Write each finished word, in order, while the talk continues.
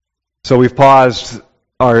So we've paused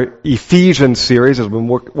our Ephesians series, as we've been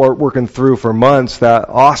working through for months, that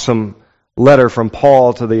awesome letter from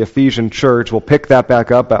Paul to the Ephesian church. We'll pick that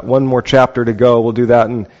back up at one more chapter to go. We'll do that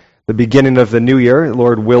in the beginning of the new year,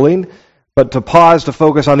 Lord willing. But to pause to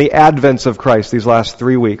focus on the advents of Christ these last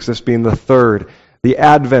 3 weeks, this being the third. The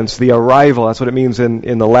advents, the arrival, that's what it means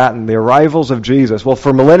in the Latin, the arrivals of Jesus. Well,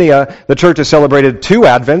 for millennia, the church has celebrated two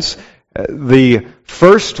advents. The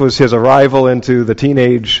first was his arrival into the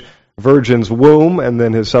teenage virgin's womb, and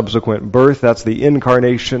then his subsequent birth. That's the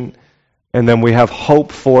incarnation. And then we have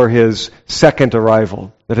hope for his second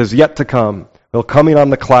arrival that has yet to come. Well, coming on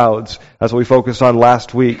the clouds. That's what we focused on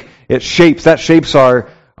last week. That shapes our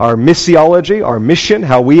missiology, our mission,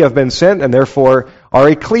 how we have been sent, and therefore our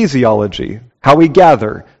ecclesiology, how we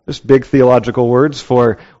gather. Just big theological words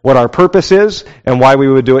for what our purpose is and why we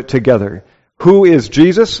would do it together. Who is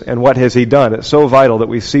Jesus and what has he done? It's so vital that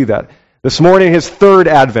we see that. This morning, his third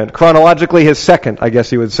advent, chronologically his second, I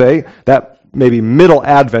guess you would say. That maybe middle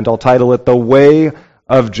advent, I'll title it The Way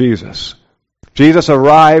of Jesus. Jesus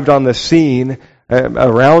arrived on the scene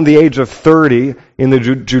around the age of 30 in the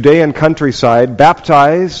Judean countryside,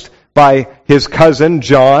 baptized by his cousin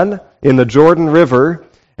John in the Jordan River.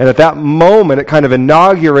 And at that moment, it kind of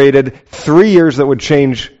inaugurated 3 years that would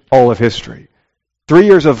change all of history. 3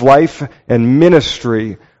 years of life and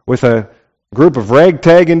ministry with a group of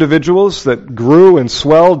ragtag individuals that grew and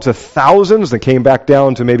swelled to thousands, that came back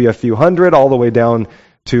down to maybe a few hundred, all the way down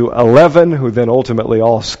to 11, who then ultimately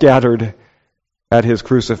all scattered at his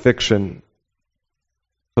crucifixion.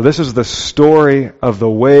 So this is the story of the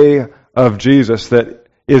way of Jesus that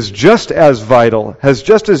is just as vital, has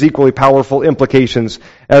just as equally powerful implications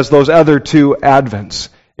as those other two advents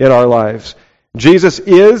in our lives. Jesus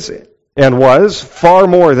is and was far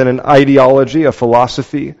more than an ideology, a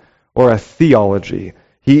philosophy, or a theology.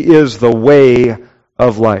 He is the way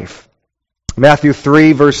of life. Matthew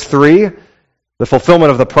 3, verse 3, the fulfillment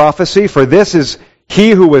of the prophecy, for this is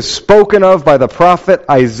he who was spoken of by the prophet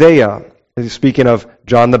Isaiah. He's speaking of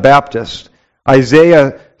John the Baptist.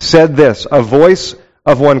 Isaiah said this, a voice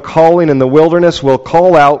of one calling in the wilderness will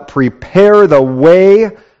call out, prepare the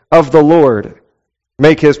way of the Lord,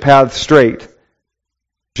 make his path straight.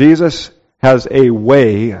 Jesus has a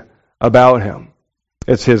way about him.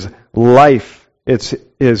 It's his life, it's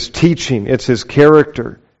his teaching, it's his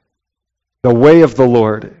character. The way of the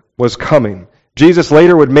Lord was coming. Jesus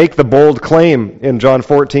later would make the bold claim in John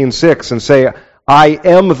 14:6 and say, I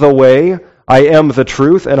am the way, I am the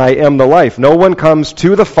truth, and I am the life. No one comes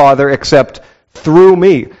to the Father except through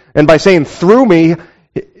me. And by saying through me,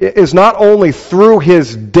 is not only through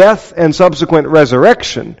his death and subsequent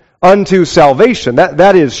resurrection unto salvation.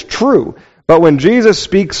 That is true. But when Jesus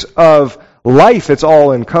speaks of life, it's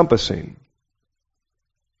all-encompassing.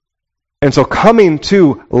 And so coming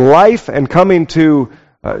to life and coming to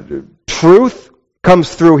truth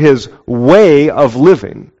comes through his way of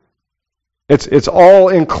living. It's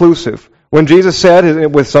all-inclusive. When Jesus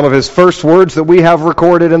said, with some of his first words that we have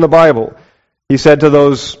recorded in the Bible, he said to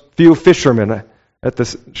those few fishermen at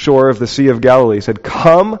the shore of the Sea of Galilee, he said,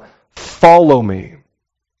 come, follow me.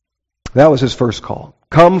 That was his first call.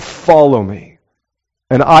 Come, follow me,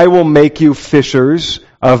 and I will make you fishers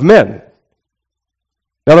of men.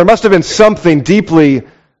 Now, there must have been something deeply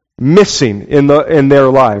missing in their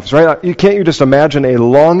lives, right? Can't you just imagine a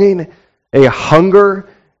longing, a hunger,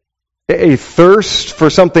 a thirst for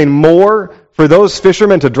something more, for those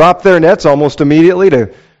fishermen to drop their nets almost immediately,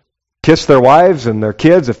 to kiss their wives and their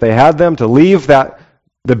kids if they had them, to leave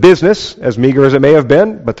the business, as meager as it may have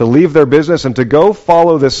been, but to leave their business and to go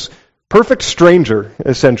follow this perfect stranger,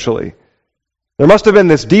 essentially. There must have been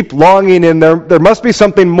this deep longing in there. There must be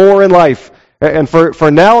something more in life. And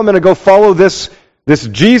for now, I'm going to go follow this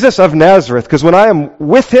Jesus of Nazareth, because when I am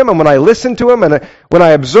with him and when I listen to him and when I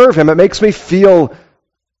observe him, it makes me feel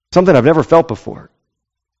something I've never felt before.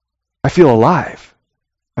 I feel alive.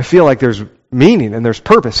 I feel like there's meaning and there's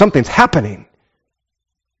purpose. Something's happening.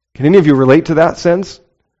 Can any of you relate to that sense?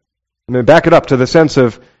 I'm going to back it up to the sense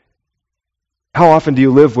of how often do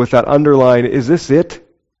you live with that underlying, is this it?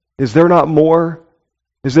 Is there not more?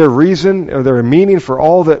 Is there a reason? Is there a meaning for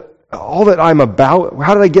all that I'm about?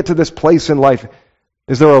 How did I get to this place in life?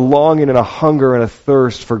 Is there a longing and a hunger and a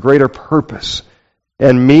thirst for greater purpose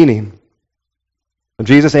and meaning? And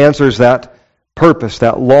Jesus answers that purpose,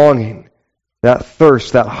 that longing, that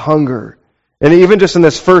thirst, that hunger. And even just in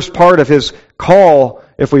this first part of his call,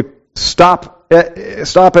 if we stop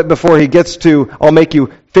it before he gets to, I'll make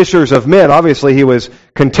you fishers of men. Obviously, he was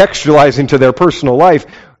contextualizing to their personal life.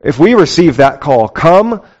 If we receive that call,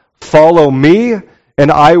 come, follow me, and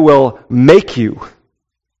I will make you.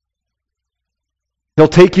 He'll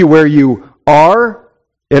take you where you are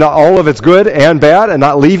in all of its good and bad and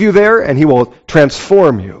not leave you there, and He will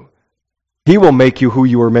transform you. He will make you who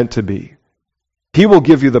you were meant to be. He will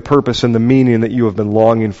give you the purpose and the meaning that you have been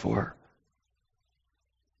longing for.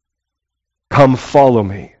 Come follow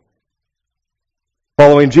me.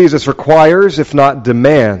 Following Jesus requires, if not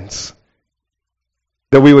demands,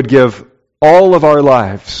 that we would give all of our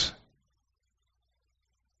lives.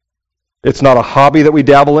 It's not a hobby that we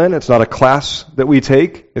dabble in. It's not a class that we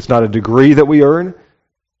take. It's not a degree that we earn.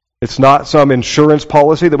 It's not some insurance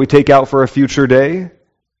policy that we take out for a future day.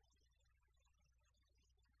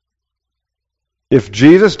 If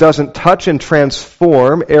Jesus doesn't touch and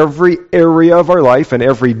transform every area of our life and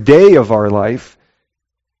every day of our life,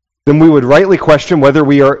 then we would rightly question whether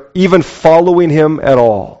we are even following Him at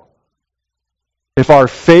all. If our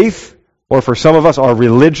faith, or for some of us, our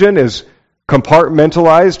religion is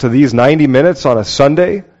compartmentalized to these 90 minutes on a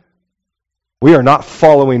Sunday, we are not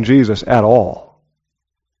following Jesus at all.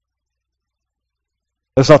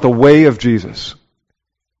 That's not the way of Jesus.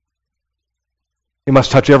 He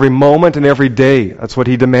must touch every moment and every day. That's what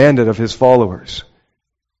He demanded of His followers.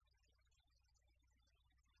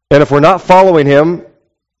 And if we're not following Him,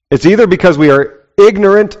 it's either because we are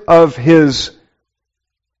ignorant of His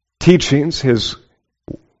teachings, His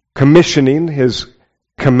commissioning, His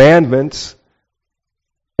commandments,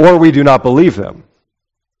 or we do not believe them.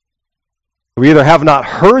 We either have not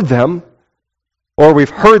heard them, or we've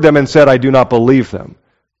heard them and said, I do not believe them.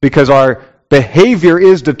 Because our behavior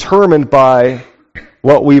is determined by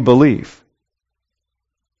what we believe.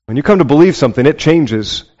 When you come to believe something, it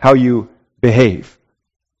changes how you behave.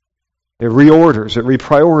 It reorders, it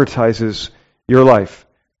reprioritizes your life.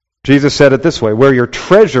 Jesus said it this way, where your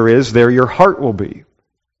treasure is, there your heart will be.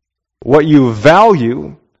 What you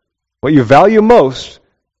value most,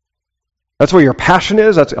 that's where your passion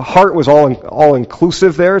is. That's heart was all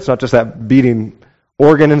inclusive there. It's not just that beating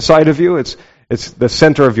organ inside of you. It's the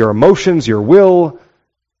center of your emotions, your will.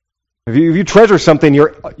 If you treasure something,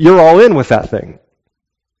 you're all in with that thing.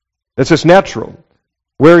 It's just natural.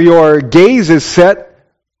 Where your gaze is set,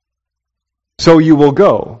 so you will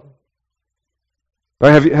go.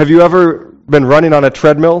 Right? Have you ever been running on a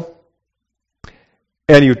treadmill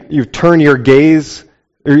and you turn your gaze,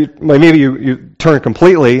 or maybe you turn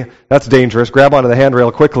completely? That's dangerous. Grab onto the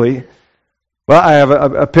handrail quickly. Well, I have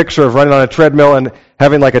a picture of running on a treadmill and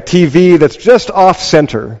having like a TV that's just off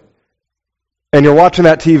center. And you're watching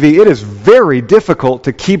that TV, it is very difficult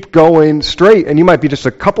to keep going straight, and you might be just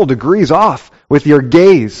a couple degrees off with your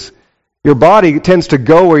gaze. Your body tends to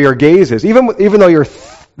go where your gaze is, even though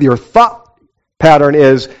your thought pattern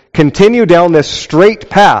is continue down this straight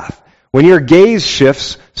path. When your gaze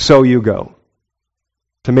shifts, so you go.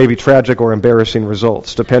 To maybe tragic or embarrassing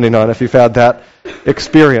results, depending on if you've had that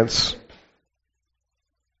experience.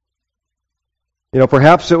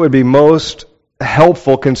 Perhaps it would be most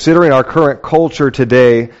helpful, considering our current culture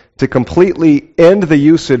today, to completely end the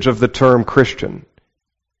usage of the term Christian. Does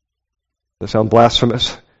that sound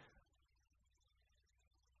blasphemous?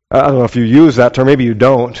 I don't know if you use that term, maybe you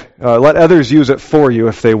don't. Let others use it for you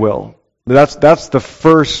if they will. That's the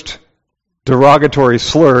first derogatory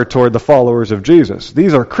slur toward the followers of Jesus.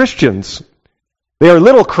 These are Christians. They are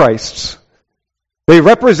little Christs. They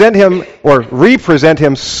represent Him or represent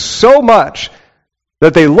Him so much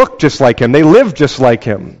that they look just like Him. They live just like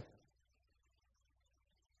Him.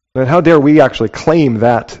 And how dare we actually claim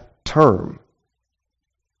that term?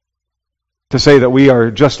 To say that we are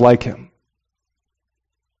just like Him.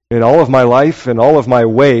 In all of my life, in all of my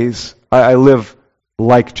ways, I live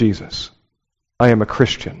like Jesus. I am a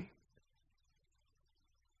Christian.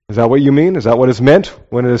 Is that what you mean? Is that what is meant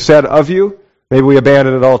when it is said of you? Maybe we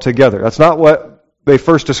abandon it altogether. That's not what they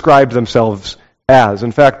first described themselves as.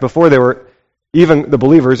 In fact, before they were even the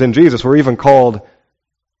believers in Jesus were even called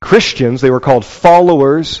Christians, they were called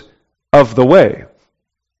followers of the way.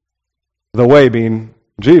 The way being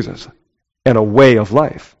Jesus, and a way of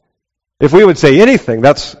life. If we would say anything,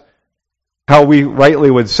 that's how we rightly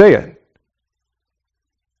would say it.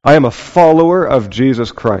 I am a follower of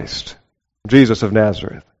Jesus Christ, Jesus of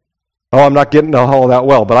Nazareth. Oh, I'm not getting all that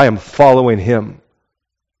well, but I am following Him.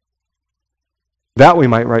 That we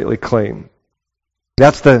might rightly claim.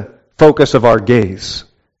 That's the focus of our gaze.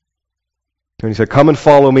 When He said, come and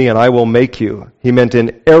follow me and I will make you, He meant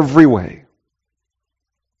in every way.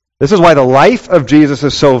 This is why the life of Jesus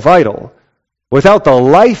is so vital. Without the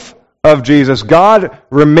life of Jesus, God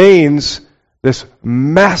remains this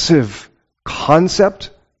massive concept,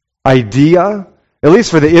 idea. At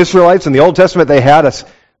least for the Israelites in the Old Testament, they had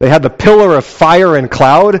the pillar of fire and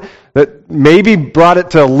cloud that maybe brought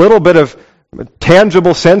it to a little bit of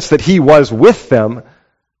tangible sense that He was with them.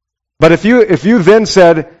 But if you then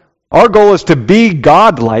said, our goal is to be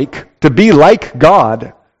God-like, to be like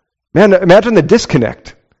God, man, imagine the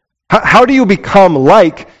disconnect. How do you become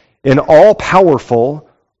like an all-powerful,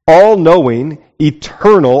 all-knowing,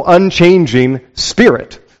 eternal, unchanging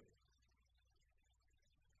Spirit?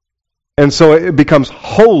 And so it becomes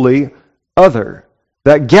wholly other.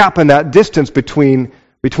 That gap and that distance between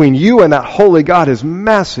you and that holy God is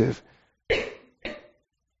massive.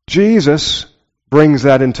 Jesus brings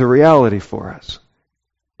that into reality for us.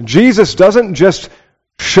 Jesus doesn't just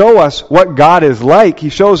show us what God is like. He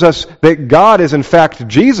shows us that God is in fact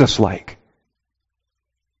Jesus-like.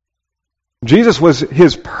 Jesus was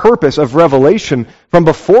his purpose of revelation from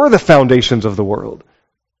before the foundations of the world.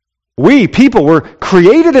 We, people, were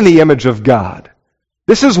created in the image of God.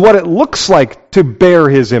 This is what it looks like to bear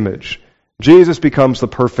his image. Jesus becomes the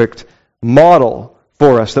perfect model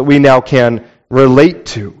for us that we now can relate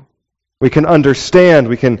to. We can understand,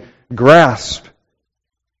 we can grasp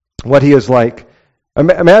what he is like.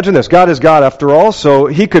 Imagine this. God is God after all, so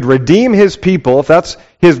he could redeem his people, if that's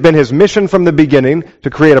been his mission from the beginning,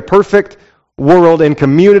 to create a perfect world in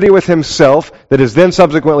community with himself that is then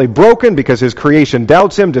subsequently broken because his creation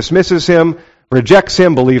doubts him, dismisses him, rejects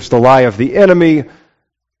him, believes the lie of the enemy,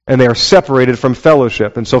 and they are separated from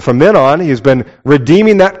fellowship. And so from then on, he's been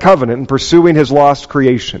redeeming that covenant and pursuing his lost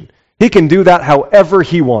creation. He can do that however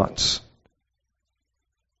he wants.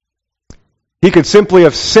 He could simply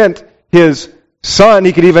have sent his Son,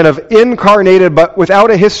 he could even have incarnated, but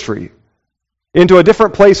without a history, into a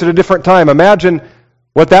different place at a different time. Imagine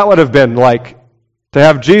what that would have been like, to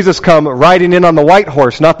have Jesus come riding in on the white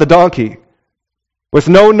horse, not the donkey, with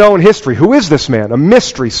no known history. Who is this man? A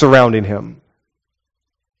mystery surrounding him.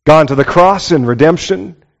 Gone to the cross in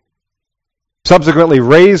redemption, subsequently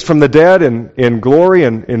raised from the dead in glory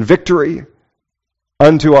and in victory,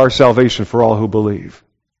 unto our salvation for all who believe.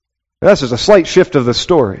 This is a slight shift of the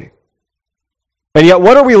story. And yet,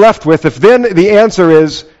 what are we left with if then the answer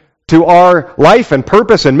is to our life and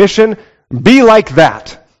purpose and mission, be like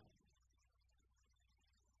that?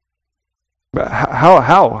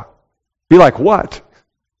 How? Be like what?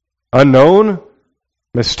 Unknown?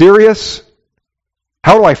 Mysterious?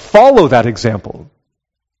 How do I follow that example?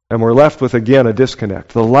 And we're left with, again, a disconnect.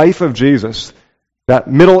 The life of Jesus, that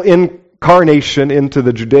middle incarnation into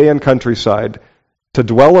the Judean countryside, to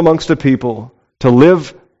dwell amongst a people, to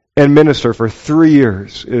live and minister for 3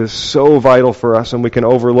 years is so vital for us, and we can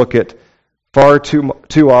overlook it far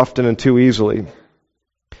too often and too easily.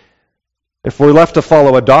 If we're left to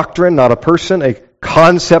follow a doctrine, not a person, a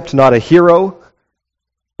concept, not a hero,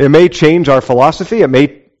 it may change our philosophy, it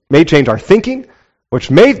may change our thinking,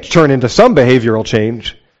 which may turn into some behavioral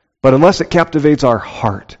change, but unless it captivates our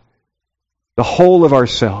heart, the whole of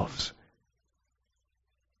ourselves,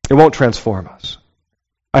 it won't transform us.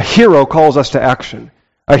 A hero calls us to action.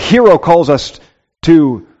 A hero calls us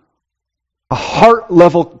to a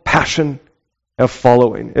heart-level passion of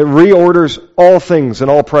following. It reorders all things and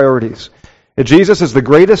all priorities. And Jesus is the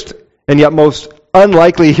greatest and yet most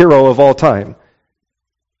unlikely hero of all time.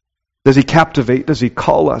 Does he captivate? Does he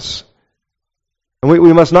call us? And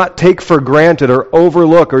we must not take for granted or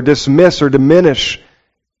overlook or dismiss or diminish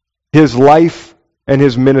his life and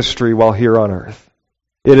his ministry while here on earth.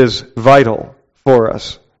 It is vital for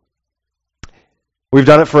us. We've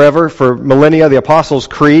done it forever, for millennia. The Apostles'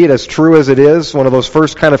 Creed, as true as it is, one of those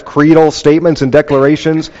first kind of creedal statements and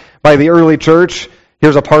declarations by the early church.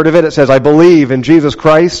 Here's a part of it. It says, I believe in Jesus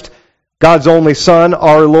Christ, God's only Son,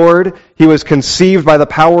 our Lord. He was conceived by the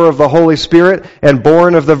power of the Holy Spirit and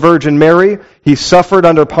born of the Virgin Mary. He suffered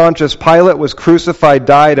under Pontius Pilate, was crucified,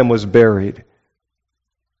 died, and was buried.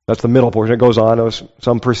 That's the middle portion. It goes on.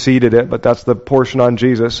 Some preceded it, but that's the portion on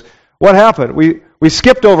Jesus. What happened? We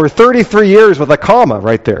skipped over 33 years with a comma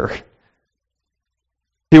right there.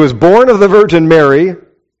 He was born of the Virgin Mary,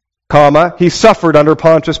 comma, he suffered under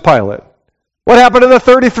Pontius Pilate. What happened in the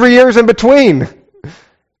 33 years in between?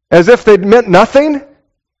 As if they'd meant nothing?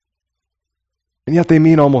 And yet they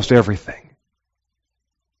mean almost everything.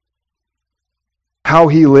 How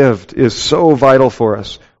he lived is so vital for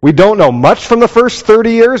us. We don't know much from the first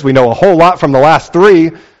 30 years. We know a whole lot from the last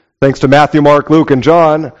 3, thanks to Matthew, Mark, Luke, and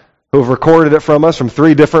John, who've recorded it from us from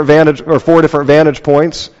 4 different vantage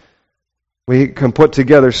points. We can put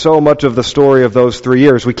together so much of the story of those 3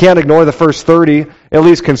 years. We can't ignore the first 30, at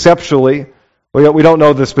least conceptually. We don't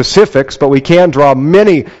know the specifics, but we can draw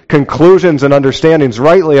many conclusions and understandings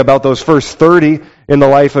rightly about those first 30 in the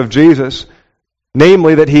life of Jesus.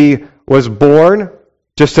 Namely, that he was born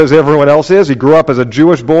just as everyone else is. He grew up as a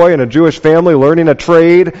Jewish boy in a Jewish family, learning a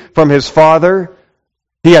trade from his father.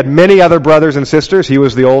 He had many other brothers and sisters. He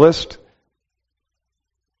was the oldest.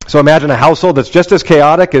 So imagine a household that's just as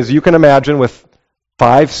chaotic as you can imagine, with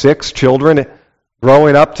 5, 6 children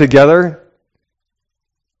growing up together.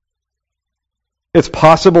 It's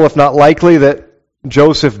possible, if not likely, that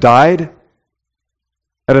Joseph died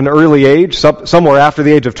at an early age, somewhere after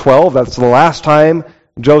the age of 12. That's the last time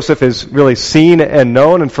Joseph is really seen and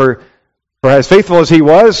known. And for as faithful as he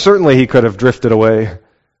was, certainly he could have drifted away.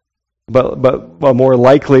 But a more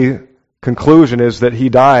likely conclusion is that he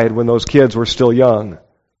died when those kids were still young,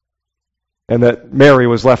 and that Mary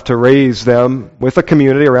was left to raise them with a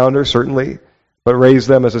community around her, certainly, but raise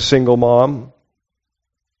them as a single mom.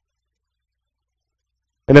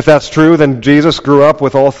 And if that's true, then Jesus grew up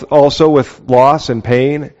also with loss and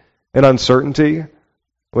pain and uncertainty,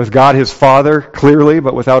 with God his Father, clearly,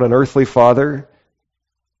 but without an earthly father.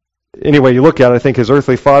 Any way you look at it, I think his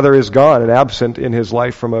earthly father is gone and absent in his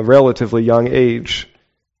life from a relatively young age.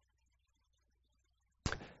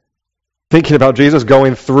 Thinking about Jesus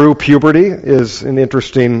going through puberty is an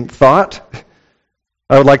interesting thought.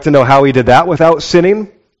 I would like to know how he did that without sinning.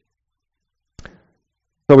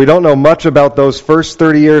 So we don't know much about those first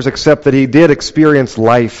 30 years except that he did experience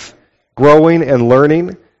life, growing and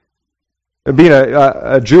learning. Being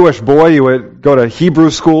a Jewish boy, you would go to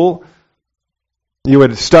Hebrew school. You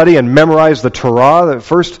would study and memorize the Torah. The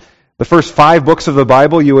first 5 books of the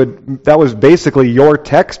Bible, that was basically your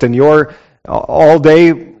text and your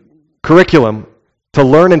all-day curriculum to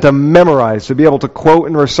learn and to memorize, to be able to quote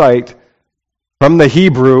and recite from the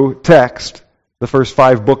Hebrew text the first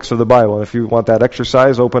 5 books of the Bible. And if you want that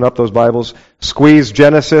exercise, open up those Bibles, squeeze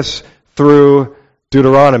Genesis through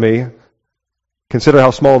Deuteronomy. Consider how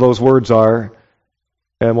small those words are,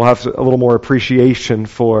 and we'll have a little more appreciation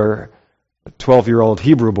for 12-year-old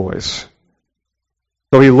Hebrew boys.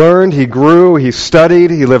 So he learned, he grew, he studied,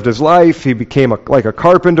 he lived his life, he became like a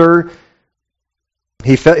carpenter.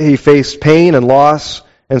 He faced pain and loss,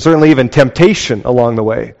 and certainly even temptation along the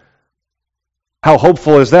way. How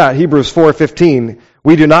hopeful is that? Hebrews 4:15,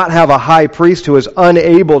 we do not have a high priest who is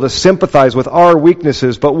unable to sympathize with our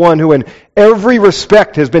weaknesses, but one who in every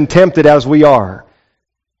respect has been tempted as we are.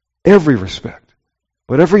 Every respect.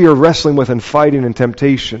 Whatever you're wrestling with and fighting in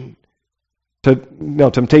temptation,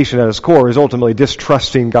 temptation at its core is ultimately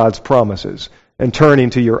distrusting God's promises and turning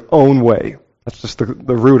to your own way. That's just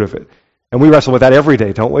the root of it. And we wrestle with that every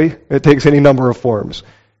day, don't we? It takes any number of forms.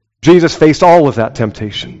 Jesus faced all of that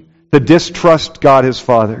temptation. To distrust God his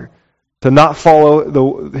Father. To not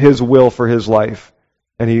follow his will for his life.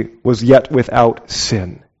 And he was yet without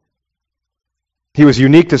sin. He was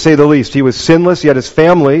unique to say the least. He was sinless, yet his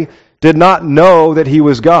family did not know that he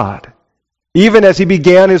was God. Even as he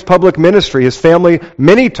began his public ministry, his family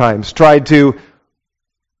many times tried to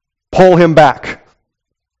pull him back.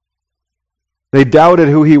 They doubted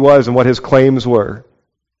who he was and what his claims were.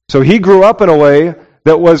 So he grew up in a way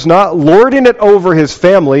that was not lording it over his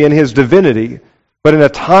family and his divinity, but in a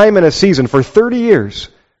time and a season for 30 years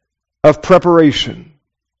of preparation,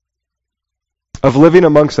 of living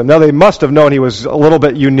amongst them. Now they must have known he was a little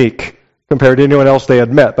bit unique compared to anyone else they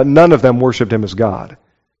had met, but none of them worshipped him as God.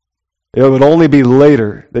 It would only be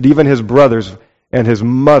later that even his brothers and his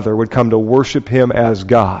mother would come to worship him as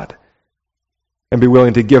God and be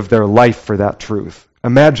willing to give their life for that truth.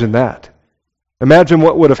 Imagine that. Imagine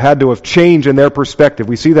what would have had to have changed in their perspective.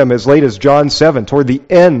 We see them as late as John 7, toward the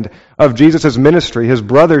end of Jesus' ministry, his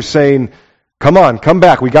brothers saying, come on, come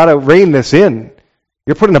back, we got to rein this in.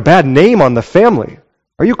 You're putting a bad name on the family.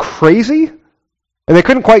 Are you crazy? And they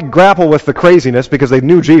couldn't quite grapple with the craziness because they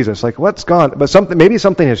knew Jesus. Like, what's gone? But maybe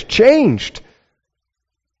something has changed.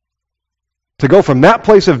 To go from that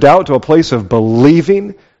place of doubt to a place of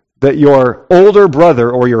believing that your older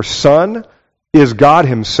brother or your son is God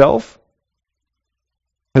himself,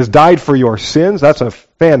 has died for your sins, that's a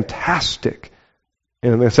fantastic,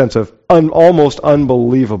 in the sense of almost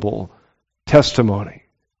unbelievable testimony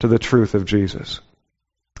to the truth of Jesus.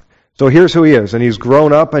 So here's who he is, and he's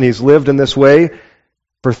grown up and he's lived in this way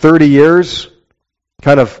for 30 years,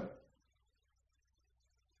 kind of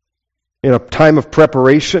in a time of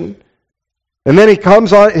preparation. And then he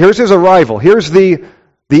comes on, here's his arrival. Here's the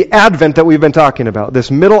Advent that we've been talking about, this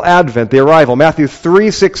middle Advent, the arrival. Matthew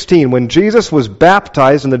 3:16, when Jesus was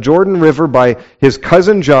baptized in the Jordan River by his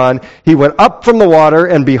cousin John, he went up from the water,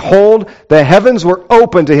 and behold, the heavens were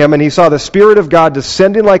opened to him, and he saw the Spirit of God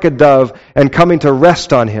descending like a dove and coming to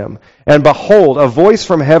rest on him. And behold, a voice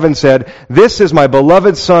from heaven said, "This is my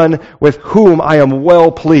beloved Son, with whom I am well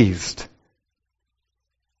pleased."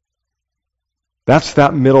 That's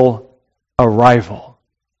that middle arrival.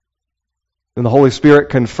 And the Holy Spirit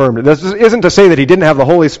confirmed it. This isn't to say that he didn't have the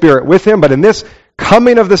Holy Spirit with him, but in this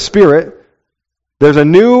coming of the Spirit, there's a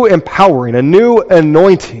new empowering, a new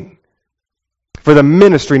anointing. for the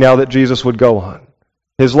ministry now that Jesus would go on.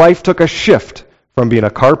 His life took a shift from being a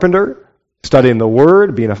carpenter, studying the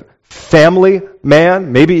Word, being a family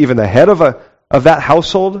man, maybe even the head of that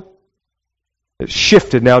household. It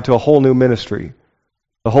shifted now to a whole new ministry.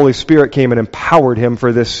 The Holy Spirit came and empowered him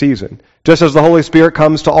for this season. Just as the Holy Spirit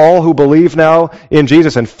comes to all who believe now in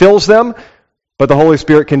Jesus and fills them, but the Holy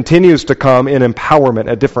Spirit continues to come in empowerment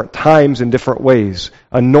at different times in different ways.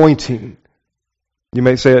 Anointing. You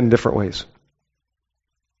may say it in different ways.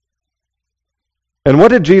 And what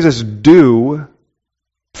did Jesus do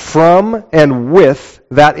from and with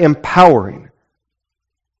that empowering?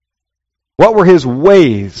 What were his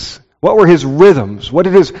ways? What were his rhythms? What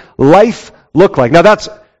did his life look like? Now that's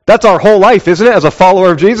our whole life, isn't it? As a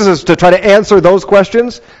follower of Jesus, is to try to answer those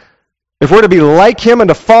questions. If we're to be like him and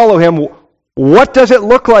to follow him, what does it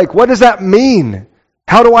look like? What does that mean?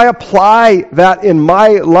 How do I apply that in my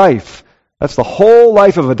life? That's the whole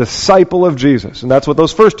life of a disciple of Jesus. And that's what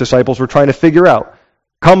those first disciples were trying to figure out.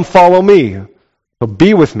 Come follow me. So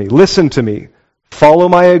be with me. Listen to me. Follow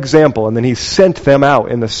my example. And then he sent them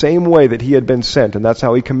out in the same way that he had been sent. And that's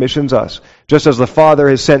how he commissions us. Just as the Father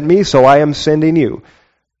has sent me, so I am sending you.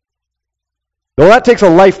 Well, that takes a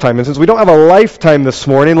lifetime. And since we don't have a lifetime this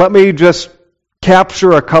morning, let me just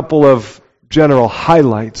capture a couple of general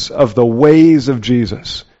highlights of the ways of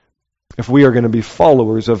Jesus, if we are going to be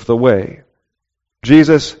followers of the way.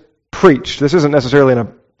 Jesus preached. This isn't necessarily in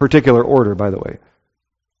a particular order, by the way.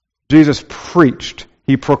 Jesus preached.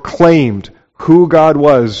 He proclaimed who God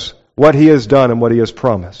was, what he has done, and what he has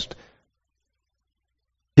promised.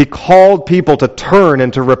 He called people to turn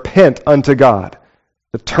and to repent unto God,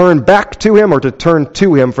 to turn back to him or to turn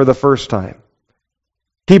to him for the first time.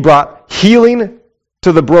 He brought healing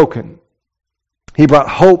to the broken. He brought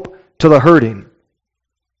hope to the hurting.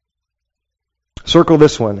 Circle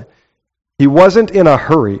this one. He wasn't in a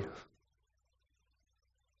hurry.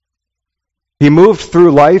 He moved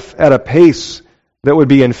through life at a pace that would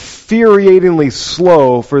be infuriatingly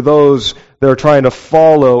slow for those that are trying to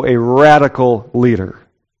follow a radical leader.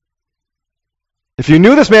 If you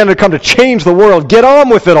knew this man had come to change the world, get on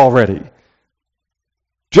with it already.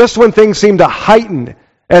 Just when things seemed to heighten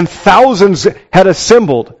and thousands had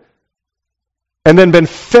assembled and then been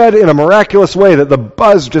fed in a miraculous way that the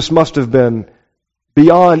buzz just must have been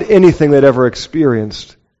beyond anything they'd ever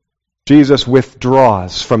experienced, Jesus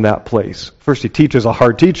withdraws from that place. First, he teaches a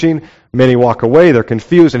hard teaching. Many walk away. They're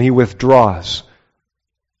confused, and he withdraws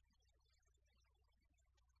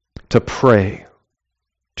to pray.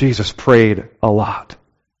 Jesus prayed a lot.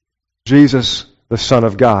 Jesus, the Son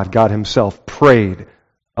of God, God himself, prayed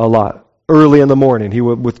a lot. Early in the morning, he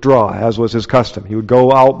would withdraw, as was his custom. He would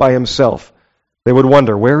go out by himself. They would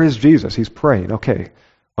wonder, where is Jesus? He's praying. Okay.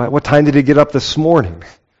 What time did he get up this morning?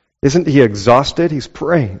 Isn't he exhausted? He's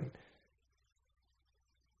praying.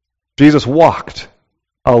 Jesus walked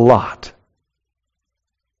a lot.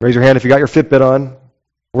 Raise your hand if you got your Fitbit on.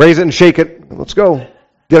 Raise it and shake it. Let's go.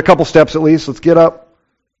 Get a couple steps at least. Let's get up.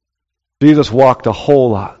 Jesus walked a whole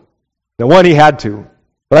lot. Now, one, he had to.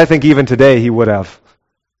 But I think even today he would have.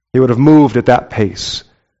 He would have moved at that pace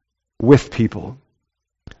with people.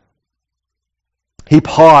 He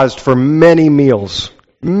paused for many meals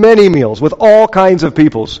with all kinds of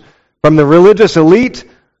peoples, from the religious elite,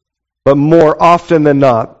 but more often than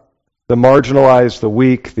not, the marginalized, the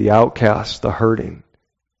weak, the outcast, the hurting.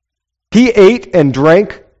 He ate and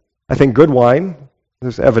drank, I think, good wine.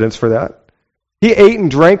 There's evidence for that. He ate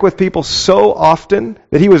and drank with people so often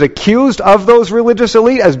that he was accused of those religious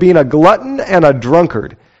elite as being a glutton and a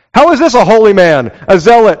drunkard. How is this a holy man, a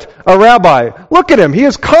zealot, a rabbi? Look at him. He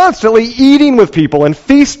is constantly eating with people and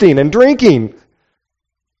feasting and drinking.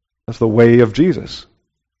 That's the way of Jesus.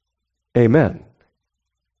 Amen.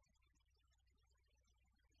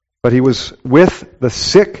 But he was with the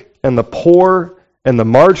sick and the poor and the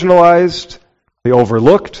marginalized, the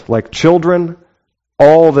overlooked, like children,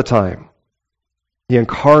 all the time. He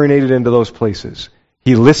incarnated into those places.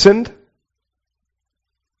 He listened.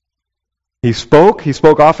 He spoke. He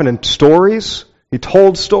spoke often in stories. He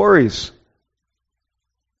told stories.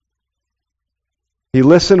 He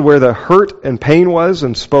listened where the hurt and pain was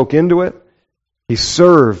and spoke into it. He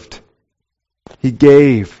served. He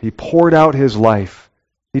gave. He poured out his life.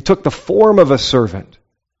 He took the form of a servant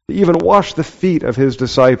to even wash the feet of his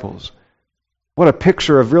disciples. What a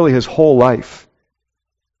picture of really his whole life.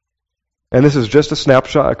 And this is just a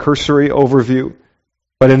snapshot, a cursory overview.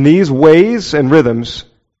 But in these ways and rhythms,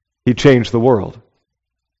 he changed the world.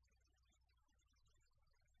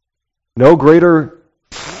 No greater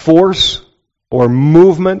force or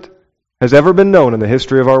movement has ever been known in the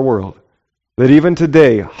history of our world that even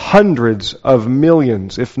today, hundreds of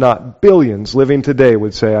millions, if not billions, living today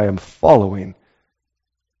would say, I am following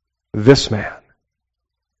this man.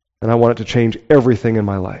 And I want it to change everything in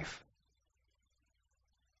my life.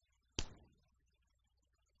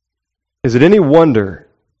 Is it any wonder,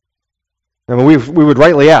 I mean, we would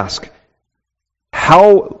rightly ask,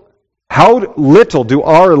 how little do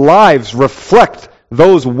our lives reflect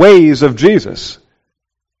those ways of Jesus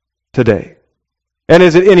today? And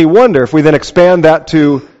is it any wonder if we then expand that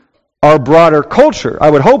to our broader culture? I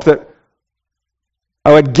would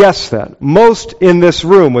guess that most in this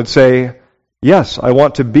room would say, yes, I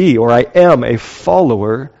want to be, or I am a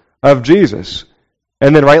follower of Jesus.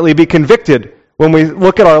 And then rightly be convicted when we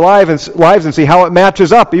look at our lives and see how it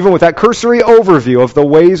matches up, even with that cursory overview of the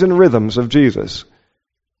ways and rhythms of Jesus.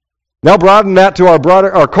 Now broaden that to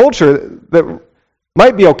our culture that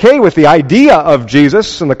might be okay with the idea of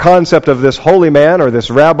Jesus and the concept of this holy man or this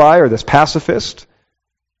rabbi or this pacifist,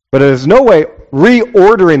 but it is no way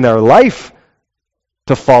reordering their life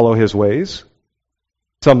to follow his ways.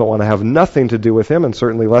 Some that want to have nothing to do with him and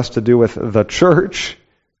certainly less to do with the church.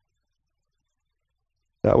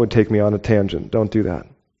 That would take me on a tangent. Don't do that.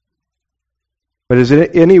 But is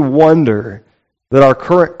it any wonder that our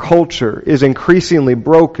current culture is increasingly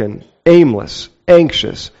broken, aimless,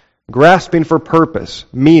 anxious, grasping for purpose,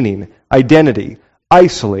 meaning, identity,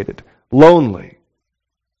 isolated, lonely?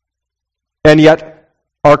 And yet,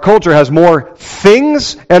 our culture has more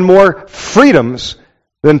things and more freedoms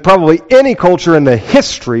than probably any culture in the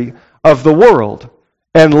history of the world,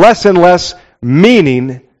 and less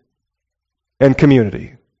meaning and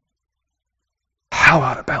community. How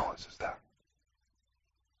out of balance is that?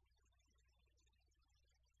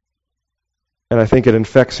 And I think it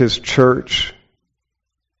infects his church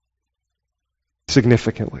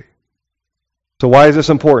significantly. So why is this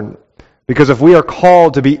important? Because if we are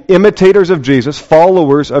called to be imitators of Jesus,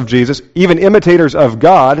 followers of Jesus, even imitators of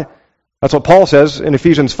God, that's what Paul says in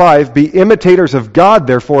Ephesians 5, be imitators of God,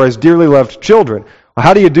 therefore, as dearly loved children. Well,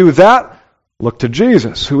 how do you do that? Look to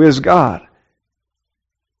Jesus, who is God.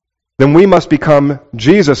 Then we must become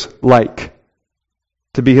Jesus-like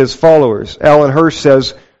to be his followers. Alan Hirsch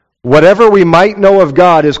says, whatever we might know of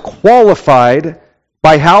God is qualified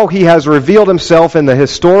by how he has revealed himself in the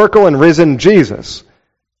historical and risen Jesus.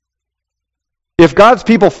 If God's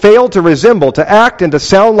people fail to resemble, to act, and to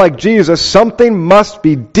sound like Jesus, something must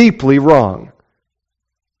be deeply wrong.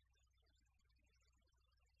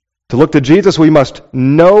 To look to Jesus, we must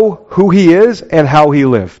know who he is and how he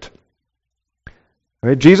lived.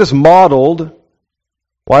 Right? Jesus modeled.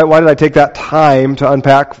 Why did I take that time to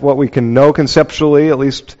unpack what we can know conceptually, at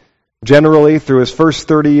least generally, through his first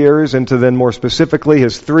 30 years into then more specifically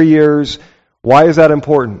his 3 years? Why is that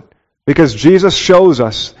important? Because Jesus shows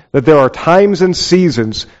us that there are times and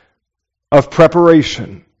seasons of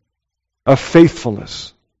preparation, of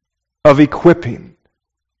faithfulness, of equipping,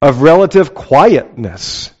 of relative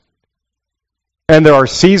quietness. And there are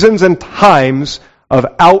seasons and times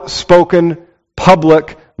of outspoken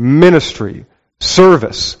public ministry,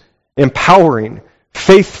 service, empowering,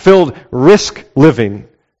 faith-filled risk living,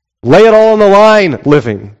 lay it all on the line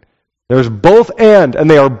living. There's both and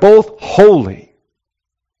they are both holy.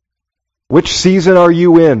 Which season are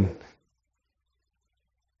you in?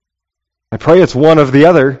 I pray it's one of the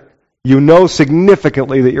other. You know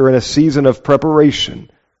significantly that you're in a season of preparation,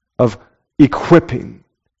 of equipping,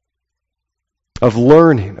 of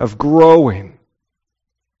learning, of growing.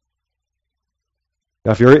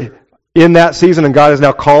 Now, if you're in that season and God is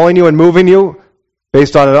now calling you and moving you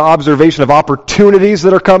based on an observation of opportunities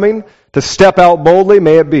that are coming to step out boldly,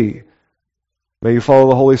 may it be. May you follow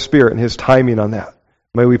the Holy Spirit and his timing on that.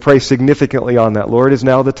 May we pray significantly on that. Lord, is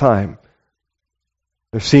now the time.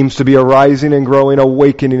 There seems to be a rising and growing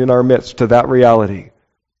awakening in our midst to that reality,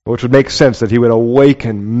 which would make sense that he would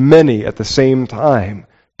awaken many at the same time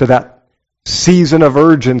to that season of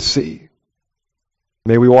urgency.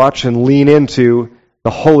 May we watch and lean into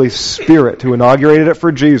the Holy Spirit who inaugurated it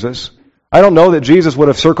for Jesus. I don't know that Jesus would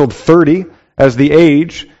have circled 30 as the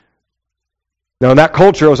age. Now in that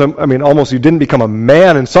culture, it was, almost you didn't become a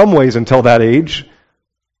man in some ways until that age.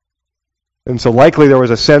 And so likely there was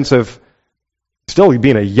a sense of still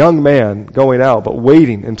being a young man going out, but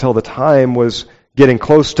waiting until the time was getting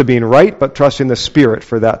close to being right, but trusting the Spirit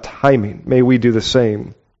for that timing. May we do the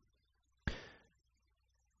same.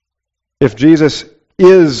 If Jesus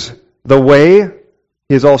is the way,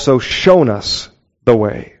 he has also shown us the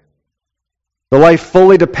way. The life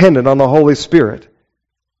fully dependent on the Holy Spirit.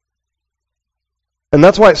 And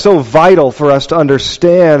that's why it's so vital for us to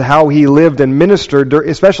understand how he lived and ministered,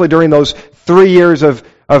 especially during those 3 years of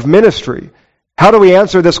ministry. How do we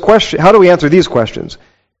answer this question? How do we answer these questions?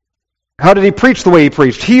 How did he preach the way he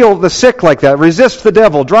preached? Heal the sick like that, resist the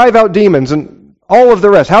devil, drive out demons, and all of the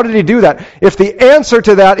rest. How did he do that? If the answer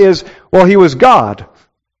to that is, well, he was God,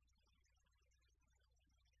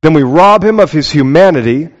 then we rob him of his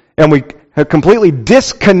humanity, and we completely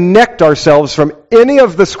disconnect ourselves from any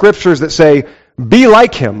of the scriptures that say, be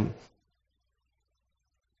like him,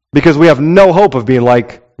 because we have no hope of being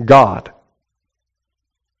like God.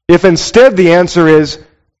 If instead the answer is,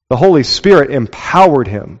 the Holy Spirit empowered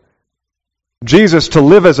him, Jesus, to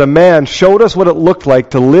live as a man, showed us what it looked like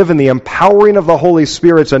to live in the empowering of the Holy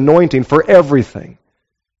Spirit's anointing for everything.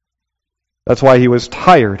 That's why he was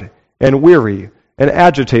tired and weary and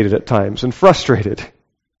agitated at times and frustrated.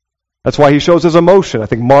 That's why he shows his emotion. I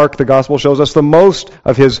think Mark, the Gospel, shows us the most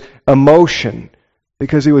of his emotion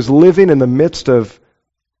because he was living in the midst of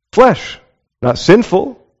flesh, not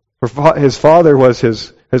sinful. For his father was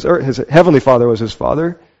his heavenly Father was his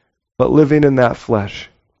father, but living in that flesh.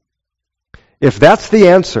 If that's the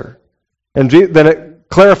answer, then it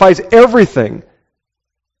clarifies everything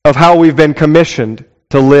of how we've been commissioned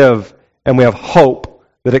to live, and we have hope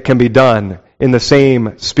that it can be done in the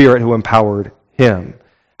same Spirit who empowered him.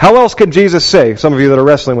 How else could Jesus say? Some of you that are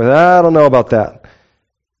wrestling with it, I don't know about that.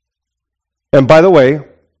 And by the way,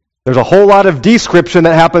 there's a whole lot of description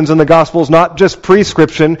that happens in the Gospels, not just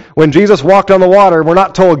prescription. When Jesus walked on the water, we're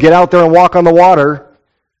not told, get out there and walk on the water.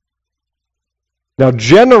 Now,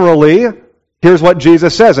 generally, here's what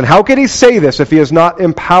Jesus says. And how could he say this if he is not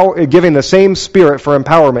giving the same Spirit for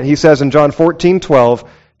empowerment? He says in John 14:12,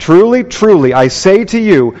 truly, truly, I say to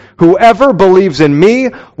you, whoever believes in me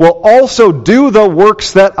will also do the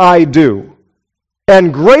works that I do.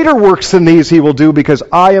 And greater works than these he will do because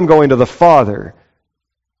I am going to the Father.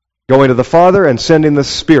 Going to the Father and sending the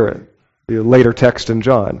Spirit. The later text in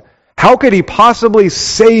John. How could he possibly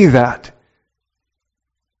say that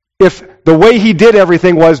if the way he did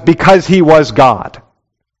everything was because he was God?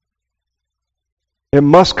 It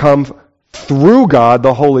must come through God,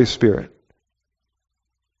 the Holy Spirit.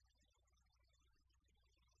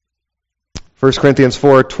 1 Corinthians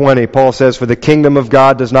 4:20, Paul says, for the kingdom of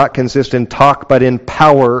God does not consist in talk, but in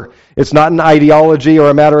power. It's not an ideology or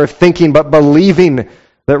a matter of thinking, but believing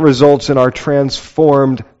that results in our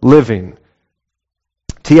transformed living.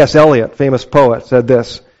 T.S. Eliot, famous poet, said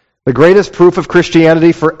this, the greatest proof of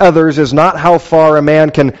Christianity for others is not how far a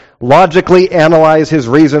man can logically analyze his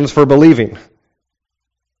reasons for believing,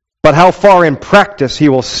 but how far in practice he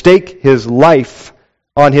will stake his life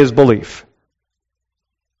on his belief.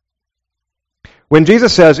 When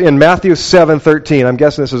Jesus says in Matthew 7:13, I'm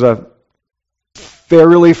guessing this is a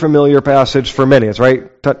fairly familiar passage for many. It's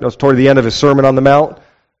toward the end of his Sermon on the Mount.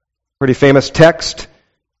 Pretty famous text.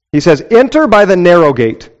 He says, enter by the narrow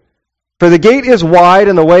gate. For the gate is wide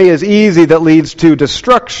and the way is easy that leads to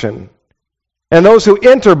destruction. And those who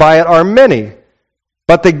enter by it are many.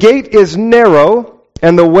 But the gate is narrow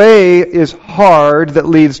and the way is hard that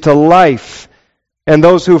leads to life. And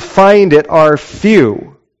those who find it are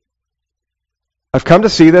few. I've come to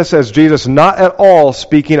see this as Jesus not at all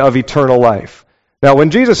speaking of eternal life. Now, when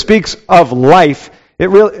Jesus speaks of life, it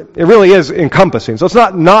really is encompassing. So it's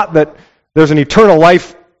not that there's an eternal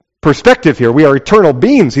life perspective here. We are eternal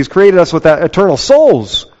beings. He's created us with that eternal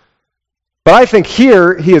souls. But I think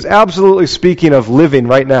here he is absolutely speaking of living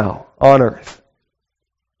right now on earth.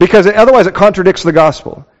 Because otherwise it contradicts the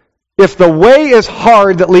gospel. If the way is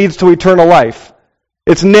hard that leads to eternal life,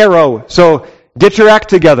 it's narrow. So get your act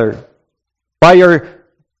together. By your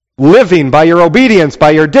living, by your obedience, by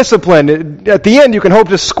your discipline, at the end you can hope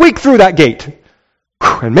to squeak through that gate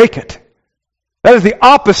and make it. That is the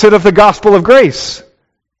opposite of the gospel of grace.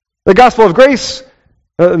 The gospel of grace,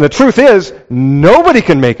 the truth is, nobody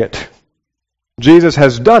can make it. Jesus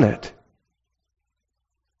has done it.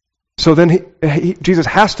 So then Jesus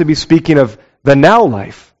has to be speaking of the now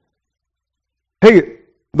life. Hey,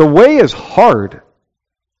 the way is hard.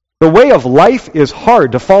 The way of life is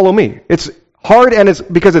hard to follow me. It's hard and it's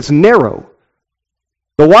because it's narrow.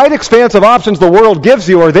 The wide expanse of options the world gives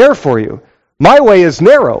you are there for you. My way is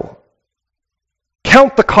narrow.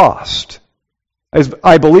 Count the cost. As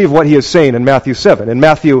I believe what he is saying in Matthew 7. In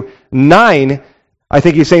Matthew 9, I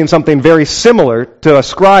think he's saying something very similar to a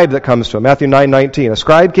scribe that comes to him. Matthew 9:19. A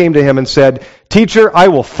scribe came to him and said, Teacher, I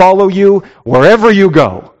will follow you wherever you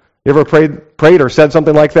go. You ever prayed or said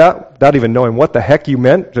something like that without even knowing what the heck you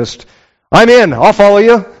meant? Just, I'm in, I'll follow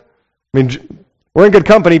you. I mean, we're in good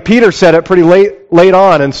company. Peter said it pretty late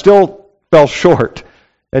on and still fell short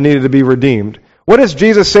and needed to be redeemed. What does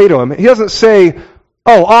Jesus say to him? He doesn't say,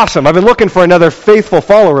 oh, awesome, I've been looking for another faithful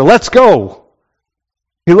follower. Let's go.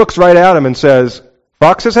 He looks right at him and says,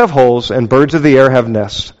 Foxes have holes, and birds of the air have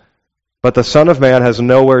nests, but the Son of Man has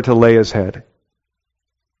nowhere to lay his head.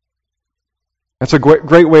 That's a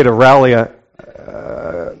great way to rally a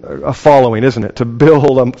following, isn't it? To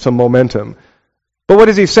build some momentum. But what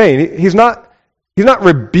is he saying? He's not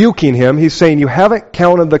rebuking him. He's saying you haven't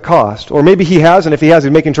counted the cost. Or maybe he has, and if he has,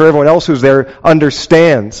 he's making sure everyone else who's there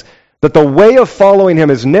understands that the way of following him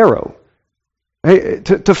is narrow. Hey,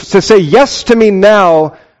 to say yes to me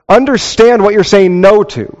now, understand what you're saying no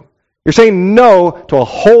to. You're saying no to a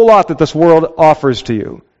whole lot that this world offers to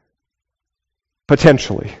you.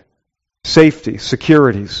 Potentially. Safety,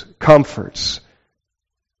 securities, comforts.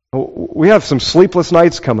 We have some sleepless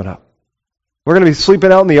nights coming up. We're going to be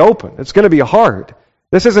sleeping out in the open. It's going to be hard.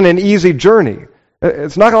 This isn't an easy journey.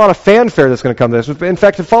 It's not a lot of fanfare that's going to come to this. In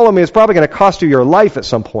fact, to follow me is probably going to cost you your life at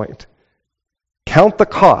some point. Count the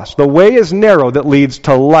cost. The way is narrow that leads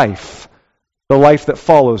to life. The life that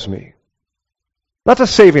follows me. That's a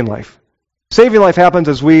saving life. Saving life happens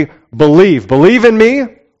as we believe. Believe in me,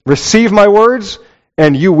 receive my words,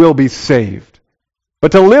 and you will be saved.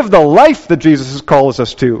 But to live the life that Jesus calls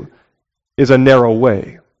us to is a narrow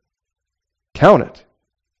way. Count it.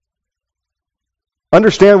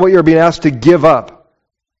 Understand what you're being asked to give up,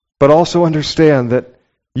 but also understand that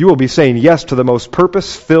you will be saying yes to the most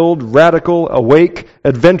purpose-filled, radical, awake,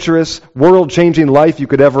 adventurous, world-changing life you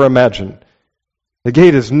could ever imagine. The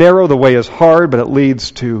gate is narrow, the way is hard, but it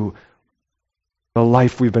leads to the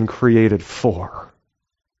life we've been created for.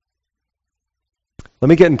 Let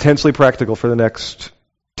me get intensely practical for the next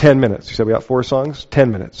 10 minutes. You said we got 4 songs?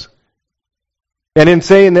 10 minutes. And in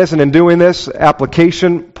saying this and in doing this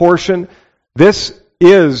application portion, this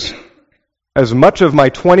is as much of my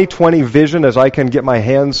 2020 vision as I can get my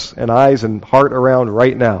hands and eyes and heart around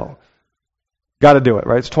right now. Got to do it,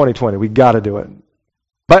 right? It's 2020. We got to do it.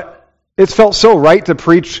 But it's felt so right to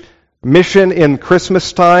preach mission in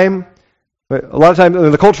Christmas time. A lot of times,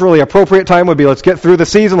 the culturally appropriate time would be, let's get through the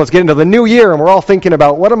season, let's get into the new year, and we're all thinking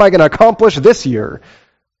about, what am I going to accomplish this year?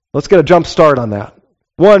 Let's get a jump start on that.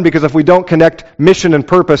 One, because if we don't connect mission and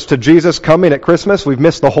purpose to Jesus coming at Christmas, we've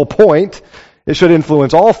missed the whole point. It should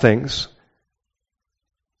influence all things.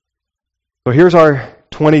 So here's our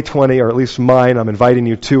 2020, or at least mine. I'm inviting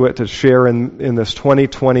you to it to share in this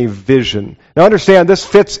 2020 vision. Now understand, this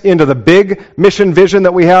fits into the big mission vision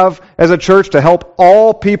that we have as a church to help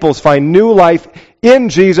all peoples find new life in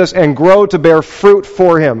Jesus and grow to bear fruit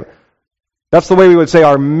for Him. That's the way we would say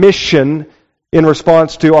our mission in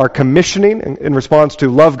response to our commissioning, in response to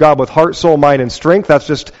love God with heart, soul, mind, and strength. That's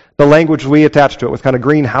just the language we attach to it with kind of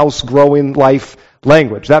greenhouse growing life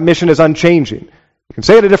language. That mission is unchanging. You can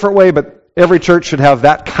say it a different way, but every church should have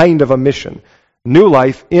that kind of a mission. New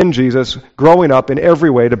life in Jesus, growing up in every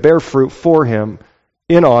way to bear fruit for Him,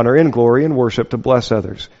 in honor, in glory, in worship, to bless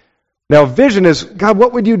others. Now, vision is, God,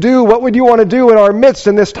 what would you do? What would you want to do in our midst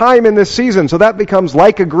in this time, in this season? So that becomes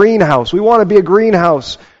like a greenhouse. We want to be a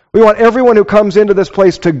greenhouse. We want everyone who comes into this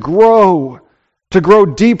place to grow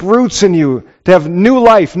deep roots in you, to have new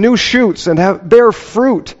life, new shoots, and bear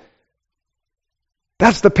fruit.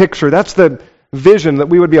 That's the picture. That's the vision, that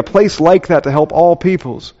we would be a place like that to help all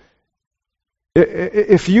peoples.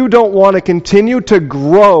 If you don't want to continue to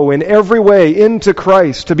grow in every way into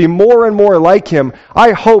Christ, to be more and more like Him,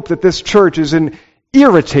 I hope that this church is an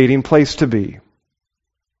irritating place to be.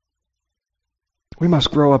 We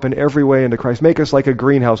must grow up in every way into Christ. Make us like a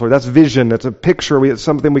greenhouse. Lord. That's vision. That's a picture. It's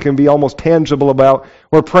something we can be almost tangible about.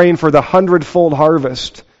 We're praying for the 100-fold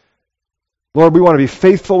harvest. Lord, we want to be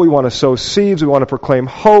faithful. We want to sow seeds. We want to proclaim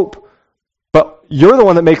hope. But You're the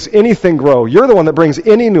one that makes anything grow. You're the one that brings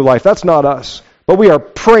any new life. That's not us. But we are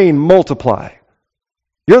praying multiply.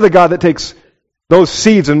 You're the God that takes those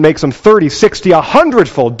seeds and makes them 30, 60,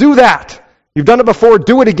 100-fold. Do that. You've done it before.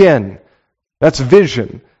 Do it again. That's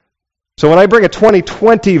vision. So when I bring a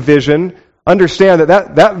 2020 vision, understand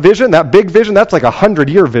that vision, that big vision, that's like a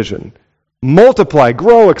 100-year vision. Multiply,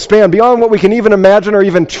 grow, expand beyond what we can even imagine or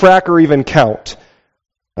even track or even count.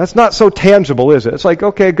 That's not so tangible, is it? It's like,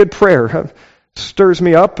 okay, good prayer. Stirs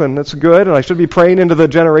me up, and it's good, and I should be praying into the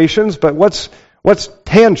generations, but what's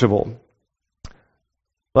tangible?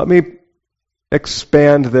 Let me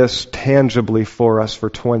expand this tangibly for us for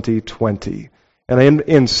 2020. And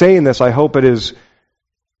in saying this, I hope it is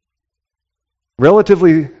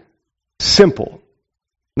relatively simple.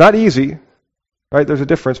 Not easy, right? There's a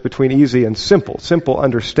difference between easy and simple. Simple,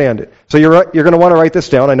 understand it. So you're going to want to write this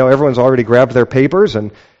down. I know everyone's already grabbed their papers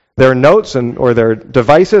and their notes or their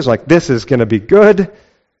devices, like this is going to be good.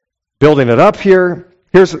 Building it up here.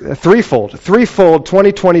 Here's a threefold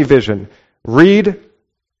 2020 vision. Read,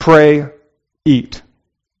 pray, eat.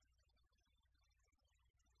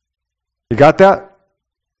 You got that?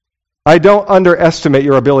 I don't underestimate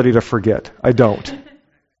your ability to forget. I don't.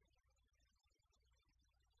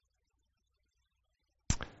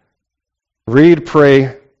 Read,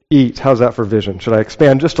 pray, eat. How's that for vision? Should I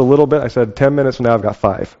expand just a little bit? I said 10 minutes, and now I've got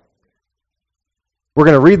 5. We're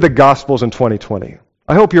going to read the Gospels in 2020.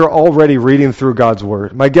 I hope you're already reading through God's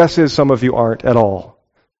Word. My guess is some of you aren't at all.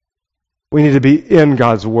 We need to be in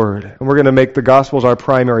God's Word, and we're going to make the Gospels our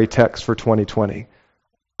primary text for 2020.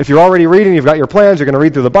 If you're already reading, you've got your plans, you're going to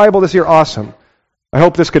read through the Bible this year, awesome. I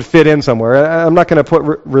hope this could fit in somewhere. I'm not going to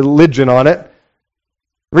put religion on it.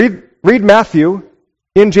 Read Matthew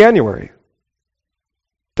in January.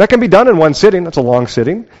 That can be done in one sitting. That's a long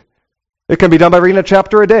sitting. It can be done by reading a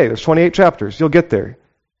chapter a day. There's 28 chapters. You'll get there.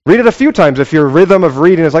 Read it a few times. If your rhythm of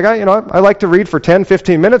reading is like, I like to read for 10,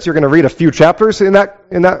 15 minutes, you're going to read a few chapters in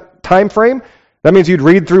that time frame. That means you'd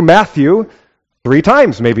read through Matthew 3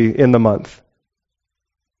 times maybe in the month.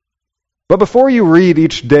 But before you read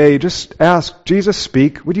each day, just ask, Jesus,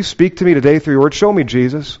 speak. Would you speak to me today through your word? Show me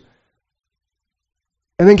Jesus.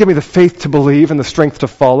 And then give me the faith to believe and the strength to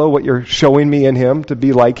follow what you're showing me in him, to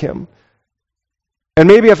be like him. And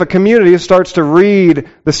maybe if a community starts to read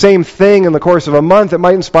the same thing in the course of a month, it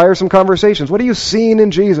might inspire some conversations. What are you seeing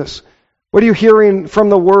in Jesus? What are you hearing from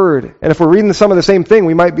the Word? And if we're reading some of the same thing,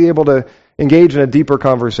 we might be able to engage in a deeper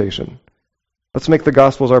conversation. Let's make the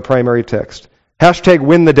Gospels our primary text.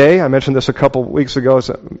 #win the day. I mentioned this a couple weeks ago. I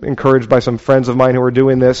was encouraged by some friends of mine who are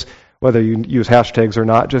doing this, whether you use hashtags or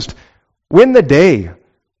not. Just win the day.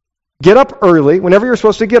 Get up early. Whenever you're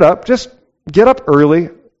supposed to get up, just get up early.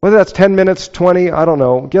 Whether that's 10 minutes, 20, I don't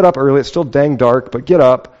know. Get up early. It's still dang dark, but get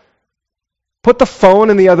up. Put the phone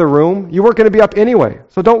in the other room. You weren't going to be up anyway,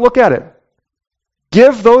 so don't look at it.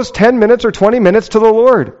 Give those 10 minutes or 20 minutes to the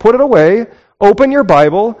Lord. Put it away. Open your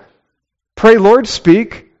Bible. Pray, Lord,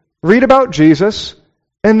 speak. Read about Jesus.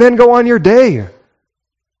 And then go on your day.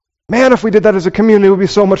 Man, if we did that as a community, we would be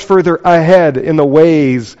so much further ahead in the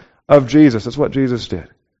ways of Jesus. That's what Jesus did.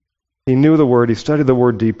 He knew the Word, he studied the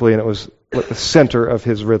Word deeply, and it was at the center of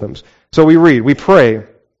his rhythms. So we read, we pray.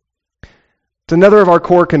 It's another of our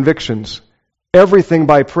core convictions. Everything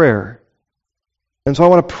by prayer. And so I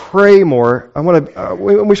want to pray more.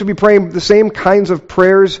 We should be praying the same kinds of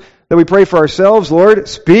prayers that we pray for ourselves. Lord,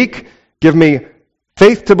 speak. Give me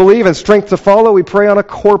faith to believe and strength to follow. We pray on a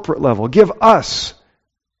corporate level. Give us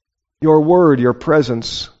your Word, your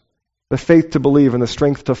presence, the faith to believe and the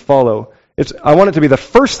strength to follow. I want it to be the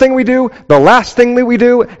first thing we do, the last thing that we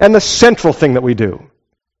do, and the central thing that we do.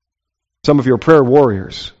 Some of you are prayer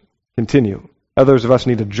warriors. Continue. Others of us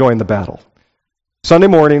need to join the battle. Sunday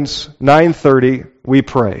mornings, 9:30, we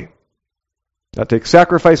pray. That takes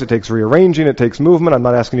sacrifice, it takes rearranging, it takes movement. I'm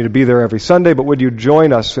not asking you to be there every Sunday, but would you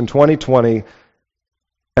join us in 2020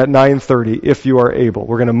 at 9:30 if you are able?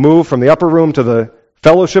 We're going to move from the upper room to the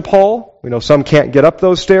fellowship hall. We know some can't get up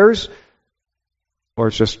those stairs, or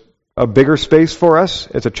it's just a bigger space for us.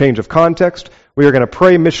 It's a change of context. We are going to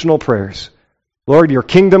pray missional prayers. Lord, your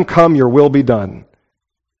kingdom come, your will be done.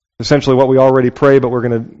 Essentially what we already pray, but we're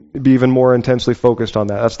going to be even more intensely focused on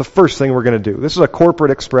that. That's the first thing we're going to do. This is a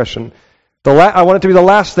corporate expression. I want it to be the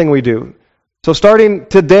last thing we do. So starting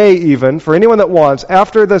today even, for anyone that wants,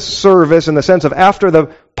 after the service, in the sense of after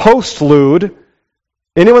the postlude,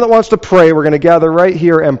 anyone that wants to pray, we're going to gather right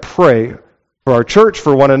here and pray. For our church,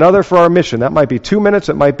 for one another, for our mission. That might be 2 minutes,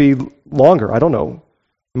 it might be longer, I don't know.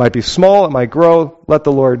 It might be small, it might grow. Let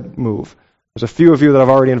the Lord move. There's a few of you that I've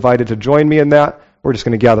already invited to join me in that. We're just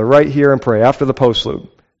going to gather right here and pray after the postlude.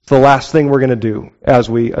 It's the last thing we're going to do as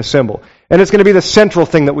we assemble. And it's going to be the central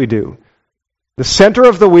thing that we do. The center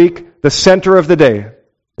of the week, the center of the day.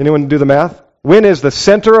 Anyone do the math? When is the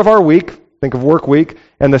center of our week, think of work week,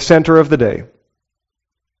 and the center of the day?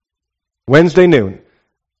 Wednesday noon.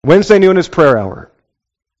 Wednesday noon is prayer hour.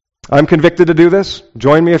 I'm convicted to do this.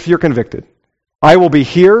 Join me if you're convicted. I will be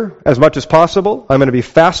here as much as possible. I'm going to be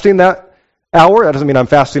fasting that hour. That doesn't mean I'm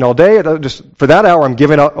fasting all day. Just for that hour, I'm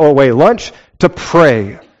giving away lunch to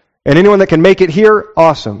pray. And anyone that can make it here,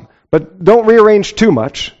 awesome. But don't rearrange too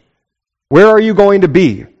much. Where are you going to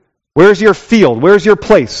be? Where's your field? Where's your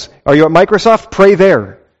place? Are you at Microsoft? Pray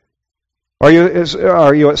there. Are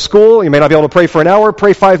you at school? You may not be able to pray for an hour.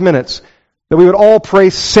 Pray 5 minutes. That we would all pray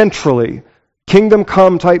centrally, kingdom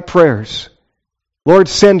come type prayers. Lord,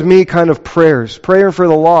 send me kind of prayers. Prayer for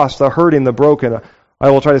the lost, the hurting, the broken. I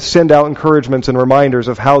will try to send out encouragements and reminders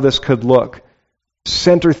of how this could look.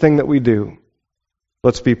 Center thing that we do.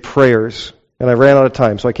 Let's be prayers. And I ran out of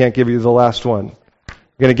time, so I can't give you the last one.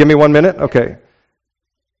 You're going to give me 1 minute? Okay.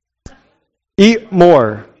 Eat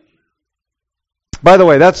more. By the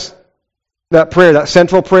way, that's that prayer, that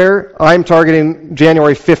central prayer, I'm targeting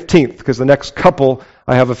January 15th, because the next couple,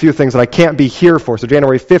 I have a few things that I can't be here for, so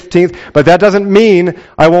January 15th. But that doesn't mean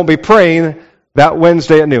I won't be praying that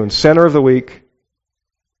Wednesday at noon. Center of the week,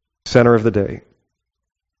 center of the day.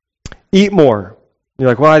 Eat more. You're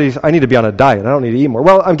like, well, I need to be on a diet. I don't need to eat more.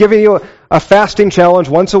 Well, I'm giving you a fasting challenge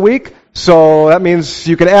once a week, so that means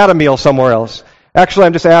you can add a meal somewhere else. Actually,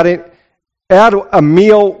 I'm just add a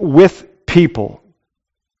meal with people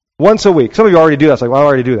once a week. Some of you already do that. It's like, well, I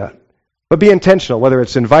already do that. But be intentional, whether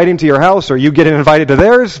it's inviting to your house or you getting invited to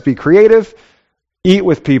theirs. Be creative. Eat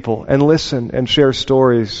with people and listen and share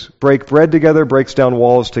stories. Break bread together, breaks down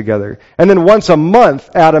walls together. And then once a month,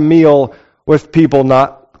 add a meal with people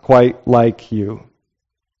not quite like you.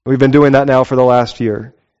 We've been doing that now for the last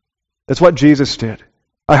year. That's what Jesus did.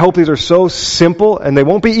 I hope these are so simple, and they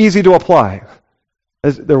won't be easy to apply.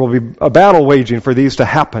 There will be a battle waging for these to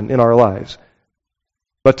happen in our lives.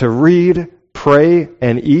 But to read, pray,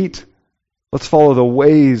 and eat, let's follow the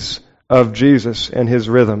ways of Jesus and His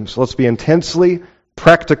rhythms. Let's be intensely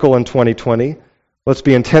practical in 2020. Let's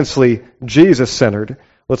be intensely Jesus-centered.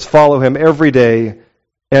 Let's follow Him every day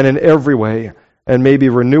and in every way, and maybe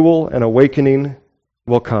renewal and awakening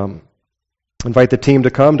will come. Invite the team to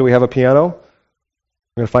come. Do we have a piano?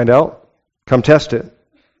 We're going to find out. Come test it.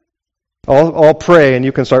 I'll pray and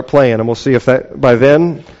you can start playing, and we'll see if that by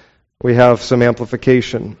then we have some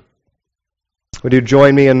amplification. Would you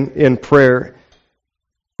join me in prayer?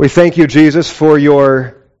 We thank you, Jesus, for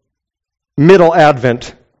your middle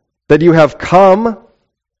advent, that you have come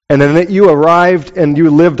and then that you arrived and you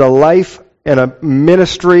lived a life and a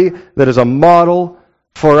ministry that is a model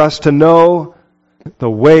for us to know the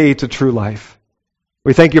way to true life.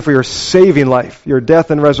 We thank you for your saving life, your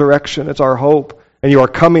death and resurrection. It's our hope. And you are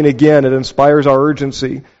coming again. It inspires our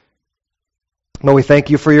urgency. No, we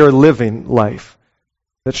thank you for your living life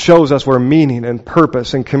that shows us where meaning and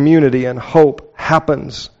purpose and community and hope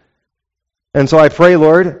happens. And so I pray,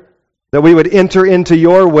 Lord, that we would enter into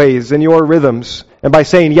your ways and your rhythms. And by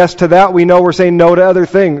saying yes to that, we know we're saying no to other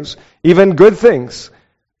things, even good things.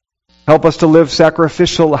 Help us to live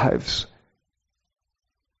sacrificial lives,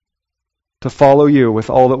 to follow you with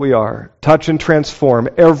all that we are. Touch and transform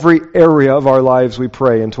every area of our lives, we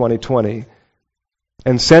pray, in 2020.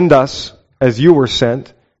 And send us, as you were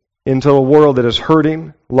sent, into a world that is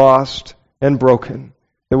hurting, lost, and broken.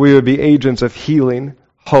 That we would be agents of healing,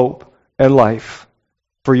 hope, and life.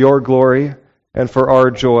 For your glory and for our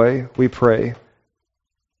joy, we pray.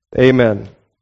 Amen.